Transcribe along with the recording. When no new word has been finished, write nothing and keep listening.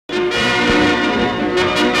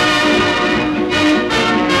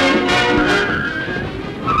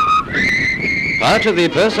Part of the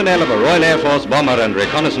personnel of a Royal Air Force bomber and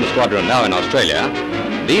reconnaissance squadron now in Australia,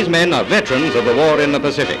 these men are veterans of the war in the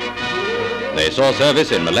Pacific. They saw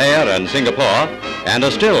service in Malaya and Singapore and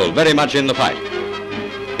are still very much in the fight.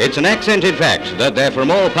 It's an accented fact that they're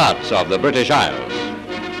from all parts of the British Isles.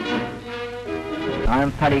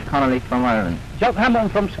 I'm Paddy Connolly from Ireland. Jock Hamilton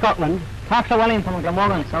from Scotland. Parker Wellington from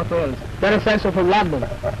Glamorgan, South Wales. Dennis Cecil from London.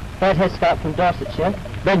 Ed Hiscott from Dorsetshire.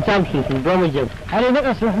 Ben Thompson from Brummagem. Harry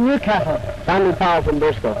Nicholson from Newcastle. Sandy Powell from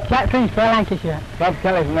Bristol. Jack Finch from Lancashire. Bob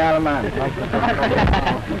Kelly from Isle of Man.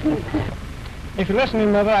 If you're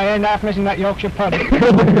listening, Mother, I ain't half missing that Yorkshire pub.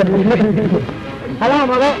 Hello,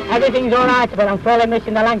 Mother. Everything's all right, but I'm fairly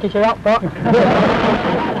missing the Lancashire hot pot.